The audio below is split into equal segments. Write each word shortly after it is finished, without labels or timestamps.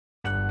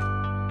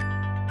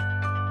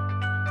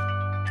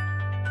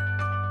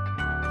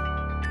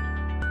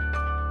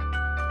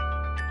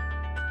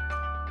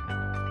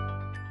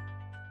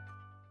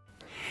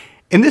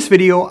In this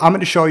video, I'm going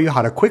to show you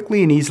how to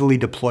quickly and easily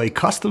deploy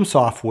custom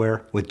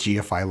software with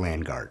GFI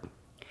LanGuard.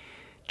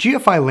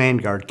 GFI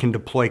LanGuard can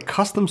deploy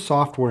custom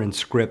software and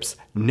scripts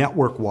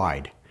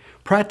network-wide.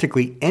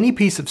 Practically any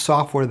piece of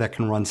software that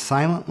can run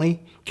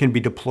silently can be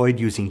deployed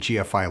using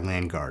GFI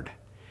LanGuard.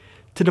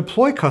 To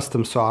deploy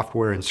custom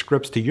software and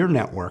scripts to your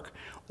network,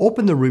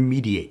 open the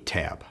Remediate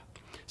tab.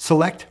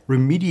 Select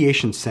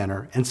Remediation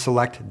Center and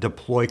select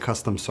Deploy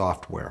Custom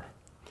Software.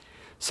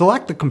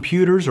 Select the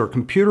computers or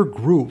computer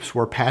groups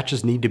where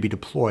patches need to be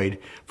deployed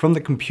from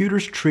the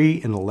computers tree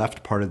in the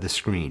left part of the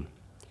screen.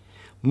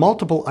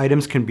 Multiple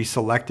items can be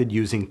selected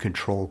using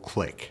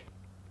Control-Click.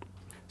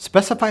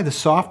 Specify the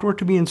software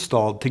to be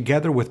installed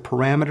together with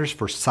parameters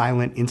for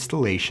silent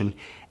installation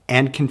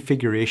and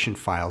configuration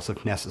files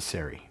if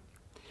necessary.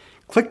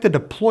 Click the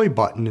Deploy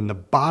button in the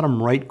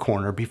bottom right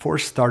corner before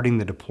starting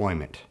the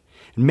deployment.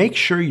 And make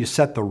sure you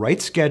set the right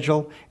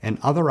schedule and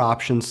other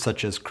options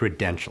such as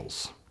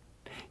credentials.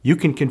 You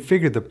can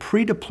configure the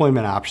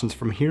pre-deployment options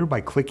from here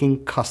by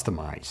clicking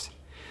Customize.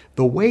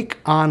 The Wake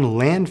On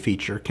LAN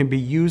feature can be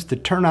used to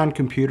turn on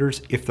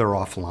computers if they're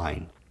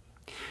offline.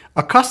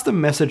 A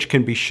custom message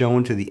can be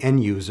shown to the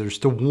end users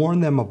to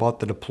warn them about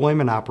the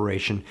deployment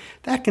operation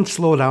that can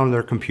slow down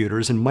their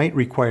computers and might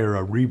require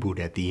a reboot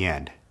at the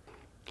end.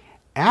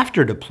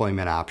 After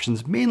deployment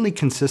options mainly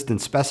consist in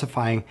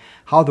specifying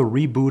how the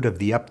reboot of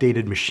the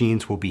updated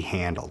machines will be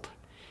handled.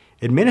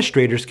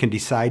 Administrators can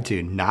decide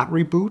to not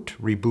reboot,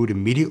 reboot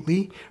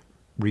immediately,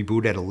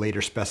 reboot at a later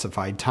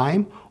specified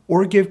time,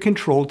 or give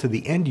control to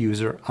the end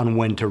user on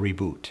when to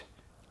reboot.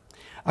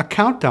 A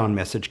countdown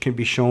message can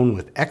be shown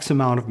with X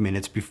amount of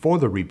minutes before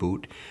the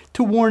reboot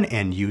to warn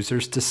end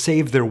users to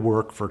save their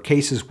work for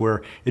cases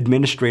where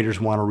administrators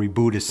want to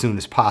reboot as soon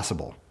as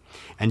possible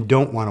and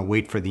don't want to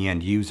wait for the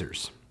end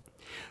users.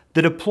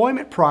 The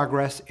deployment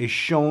progress is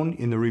shown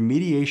in the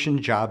Remediation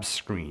Jobs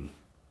screen.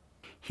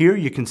 Here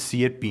you can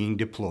see it being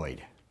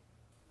deployed.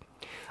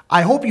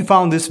 I hope you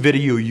found this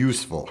video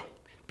useful.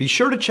 Be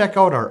sure to check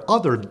out our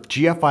other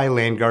GFI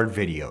LanGuard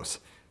videos.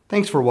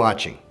 Thanks for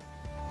watching.